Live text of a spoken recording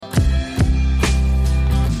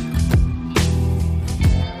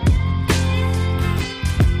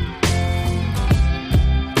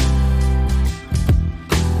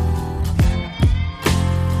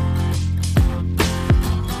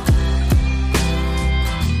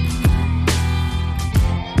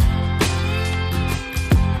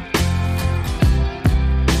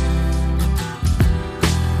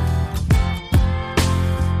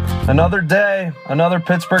Another day, another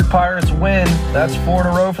Pittsburgh Pirates win. That's 4 in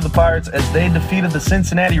a row for the Pirates as they defeated the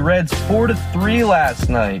Cincinnati Reds 4-3 last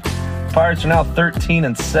night. Pirates are now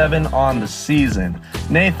 13-7 on the season.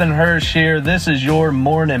 Nathan Hirsch here. This is your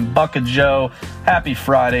Mornin Buc of Joe. Happy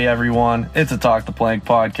Friday, everyone. It's a Talk the Plank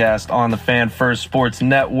podcast on the Fan First Sports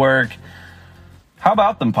Network. How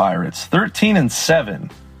about them Pirates? 13-7.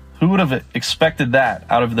 Who would have expected that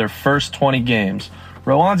out of their first 20 games?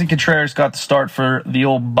 Roansy Contreras got the start for the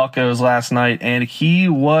old Buccos last night, and he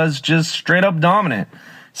was just straight up dominant.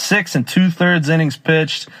 6 2/3 innings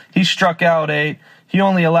pitched. He struck out 8. He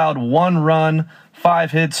only allowed 1 run,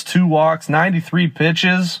 5 hits, 2 walks, 93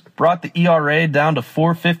 pitches. Brought the ERA down to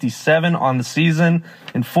 4.57 on the season.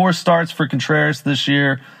 In 4 starts for Contreras this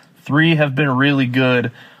year, 3 have been really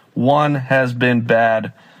good. 1 has been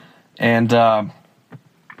bad. And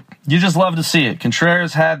you just love to see it.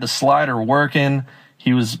 Contreras had the slider working.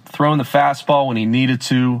 He was throwing the fastball when he needed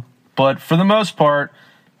to, but for the most part,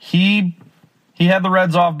 he had the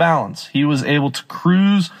Reds off balance. He was able to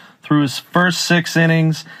cruise through his first 6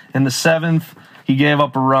 innings. In the 7th, he gave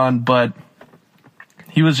up a run, but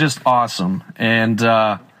he was just awesome. And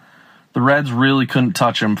the Reds really couldn't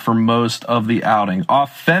touch him for most of the outing.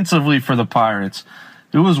 Offensively for the Pirates,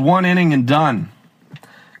 it was 1 inning and done.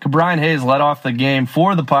 Brian Hayes led off the game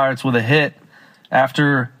for the Pirates with a hit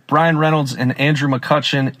after Brian Reynolds and Andrew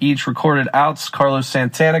McCutchen each recorded outs. Carlos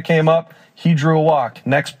Santana came up. He drew a walk.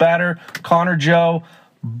 Next batter, Connor Joe,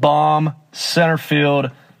 bomb, center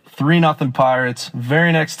field, 3-0 Pirates.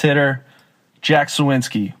 Very next hitter, Jack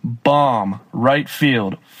Sawinski, bomb, right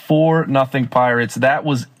field, 4-0 Pirates. That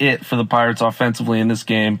was it for the Pirates offensively in this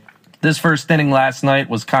game. This first inning last night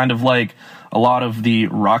was kind of like a lot of the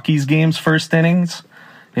Rockies games' first innings,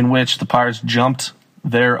 in which the Pirates jumped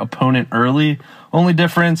their opponent early. Only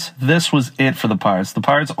difference, this was it for the Pirates. The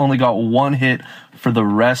Pirates only got 1 hit for the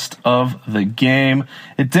rest of the game.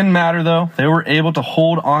 It didn't matter, though. They were able to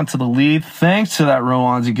hold on to the lead thanks to that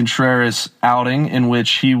Roansy Contreras outing in which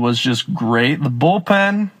he was just great. The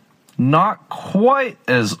bullpen, not quite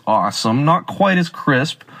as awesome, not quite as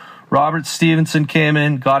crisp. Robert Stevenson came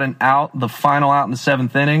in, got an out, the final out in the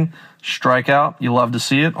 7th inning. Strikeout, you love to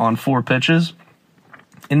see it, on 4 pitches.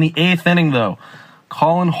 In the 8th inning, though,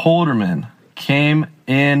 Colin Holderman came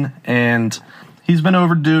in, and he's been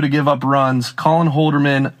overdue to give up runs. Colin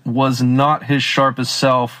Holderman was not his sharpest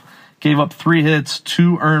self. Gave up 3 hits,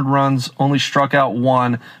 2 earned runs, only struck out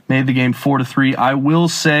 1, made the game 4-3. I will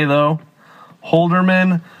say, though,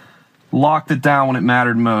 Holderman locked it down when it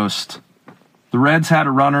mattered most. The Reds had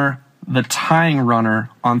a runner, the tying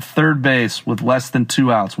runner, on third base with less than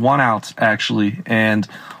 2 outs, 1 out, actually, and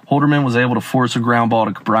Holderman was able to force a ground ball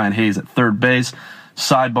to Brian Hayes at third base.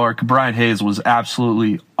 Sidebar, Brian Hayes was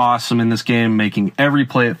absolutely awesome in this game, making every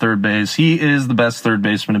play at third base. He is the best third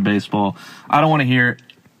baseman in baseball. I don't want to hear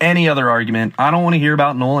any other argument. I don't want to hear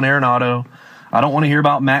about Nolan Arenado. I don't want to hear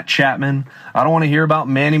about Matt Chapman. I don't want to hear about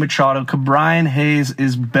Manny Machado. Brian Hayes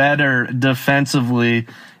is better defensively.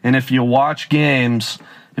 And if you watch games,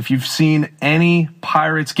 if you've seen any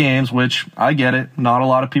Pirates games, which I get it, not a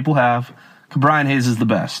lot of people have, Brian Hayes is the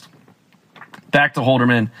best. Back to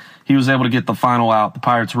Holderman. He was able to get the final out. The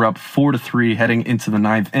Pirates were up 4-3 heading into the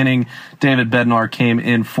 9th inning. David Bednar came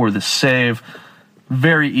in for the save.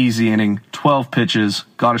 Very easy inning. 12 pitches.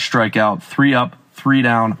 Got a strikeout. 3 up, 3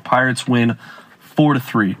 down. Pirates win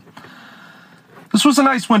 4-3. This was a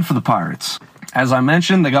nice win for the Pirates. As I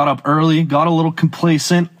mentioned, they got up early, got a little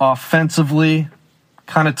complacent offensively,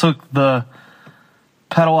 kind of took the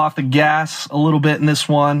pedal off the gas a little bit in this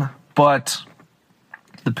one, but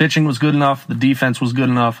the pitching was good enough. The defense was good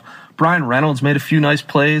enough. Brian Reynolds made a few nice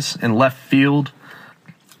plays in left field.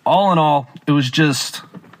 All in all, it was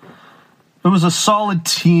a solid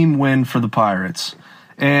team win for the Pirates.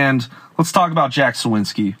 And let's talk about Jack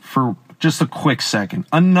Sawinski for just a quick second.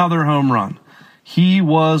 Another home run. He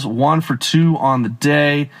was 1 for 2 on the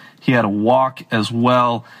day. He had a walk as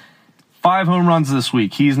well. 5 home runs this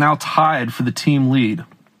week. He's now tied for the team lead.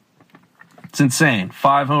 It's insane.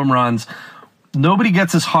 5 home runs. Nobody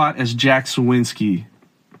gets as hot as Jack Sawinski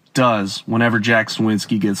does whenever Jack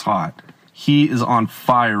Sawinski gets hot. He is on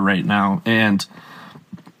fire right now. And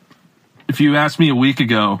if you asked me a week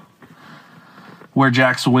ago where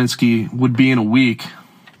Jack Sawinski would be in a week,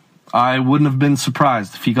 I wouldn't have been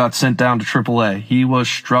surprised if he got sent down to AAA. He was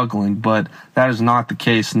struggling, but that is not the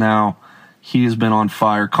case now. He has been on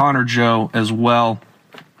fire. Connor Joe as well.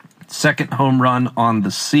 2nd home run on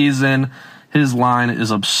the season. His line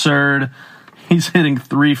is absurd. He's hitting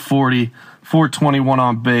 340, 421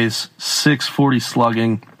 on base, 640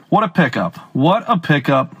 slugging. What a pickup. What a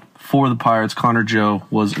pickup for the Pirates. Connor Joe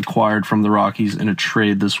was acquired from the Rockies in a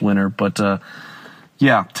trade this winter. But,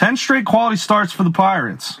 10 straight quality starts for the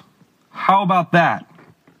Pirates. How about that?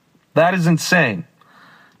 That is insane.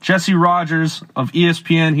 Jesse Rogers of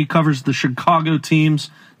ESPN, he covers the Chicago teams,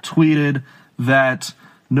 tweeted that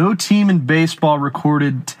no team in baseball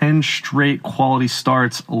recorded 10 straight quality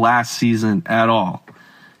starts last season at all.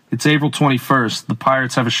 It's April 21st. The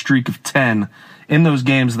Pirates have a streak of 10. In those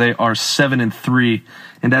games, they are 7-3.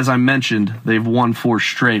 And as I mentioned, they've won 4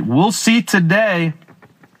 straight. We'll see today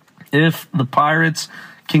if the Pirates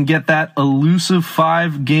can get that elusive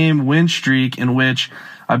 5-game win streak in which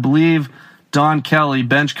I believe Don Kelly,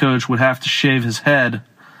 bench coach, would have to shave his head.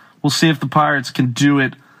 We'll see if the Pirates can do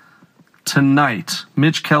it tonight.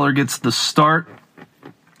 Mitch Keller gets the start.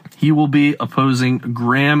 He will be opposing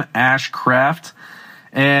Graham Ashcraft.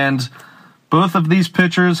 And both of these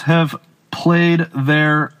pitchers have played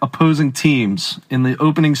their opposing teams in the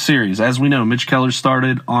opening series. As we know, Mitch Keller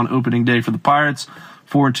started on opening day for the Pirates,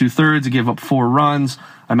 4 2/3. He gave up 4 runs.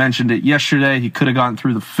 I mentioned it yesterday. He could have gotten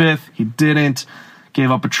through the 5th. He didn't.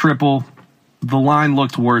 Gave up a triple. The line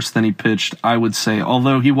looked worse than he pitched, I would say,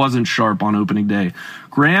 although he wasn't sharp on opening day.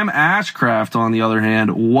 Graham Ashcraft, on the other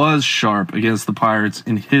hand, was sharp against the Pirates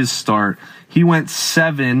in his start. He went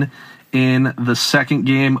 7 in the second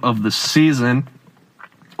game of the season.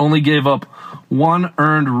 Only gave up 1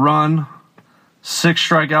 earned run, 6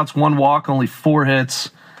 strikeouts, 1 walk, only 4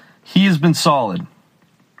 hits. He has been solid.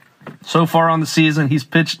 So far on the season, he's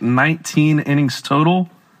pitched 19 innings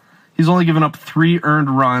total. He's only given up 3 earned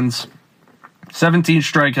runs, 17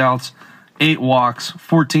 strikeouts, 8 walks,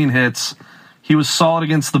 14 hits. He was solid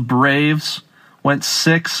against the Braves, went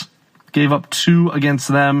 6, gave up 2 against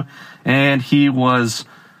them, and he was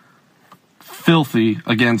filthy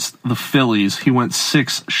against the Phillies. He went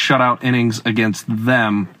 6 shutout innings against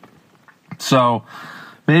them. So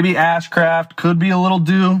maybe Ashcraft could be a little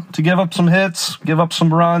due to give up some hits, give up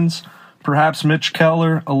some runs. Perhaps Mitch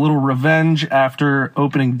Keller, a little revenge after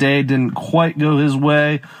opening day didn't quite go his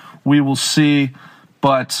way. We will see,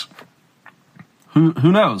 but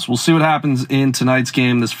who knows? We'll see what happens in tonight's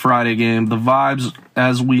game, this Friday game. The vibes,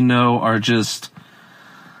 as we know, are just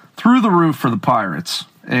through the roof for the Pirates.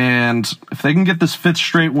 And if they can get this 5th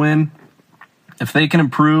straight win, if they can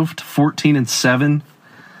improve to 14-7,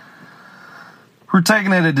 we're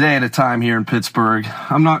taking it a day at a time here in Pittsburgh.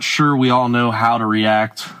 I'm not sure we all know how to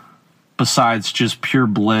react besides just pure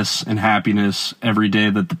bliss and happiness every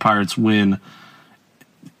day that the Pirates win.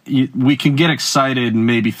 We can get excited and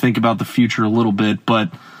maybe think about the future a little bit,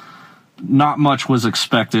 but not much was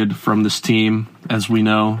expected from this team, as we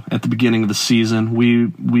know, at the beginning of the season.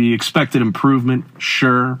 We expected improvement,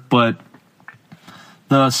 sure, but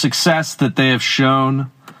the success that they have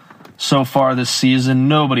shown so far this season,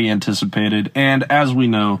 nobody anticipated. And as we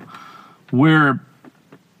know, we're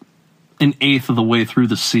 1/8 of the way through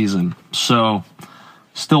the season, so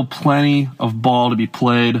still plenty of ball to be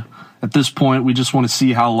played. At this point, we just want to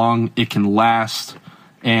see how long it can last,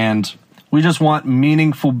 and we just want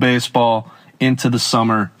meaningful baseball into the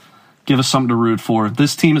summer. Give us something to root for.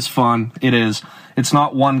 This team is fun. It is. It's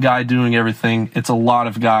not one guy doing everything. It's a lot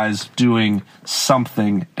of guys doing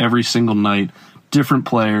something every single night. Different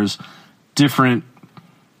players, different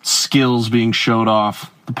skills being showed off.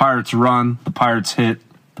 The Pirates run, the Pirates hit,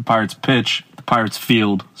 the Pirates pitch, the Pirates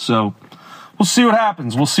field. So we'll see what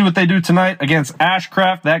happens. We'll see what they do tonight against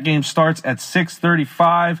Ashcraft. That game starts at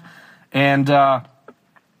 6:35. And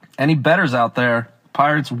any bettors out there,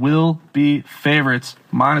 Pirates will be favorites,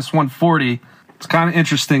 -140. It's kind of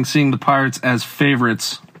interesting seeing the Pirates as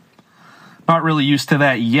favorites. Not really used to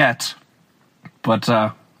that yet, but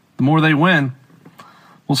the more they win,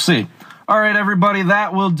 we'll see. All right, everybody,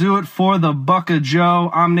 that will do it for the Buc of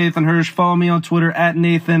Joe. I'm Nathan Hirsch. Follow me on Twitter at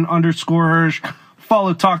Nathan_Hirsch.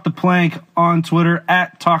 Follow Talk the Plank on Twitter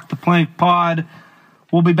at Talk the Plank Pod.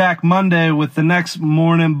 We'll be back Monday with the next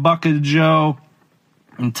Mornin Buc of Joe.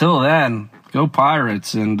 Until then, go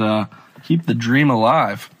Pirates and keep the dream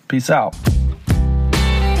alive. Peace out.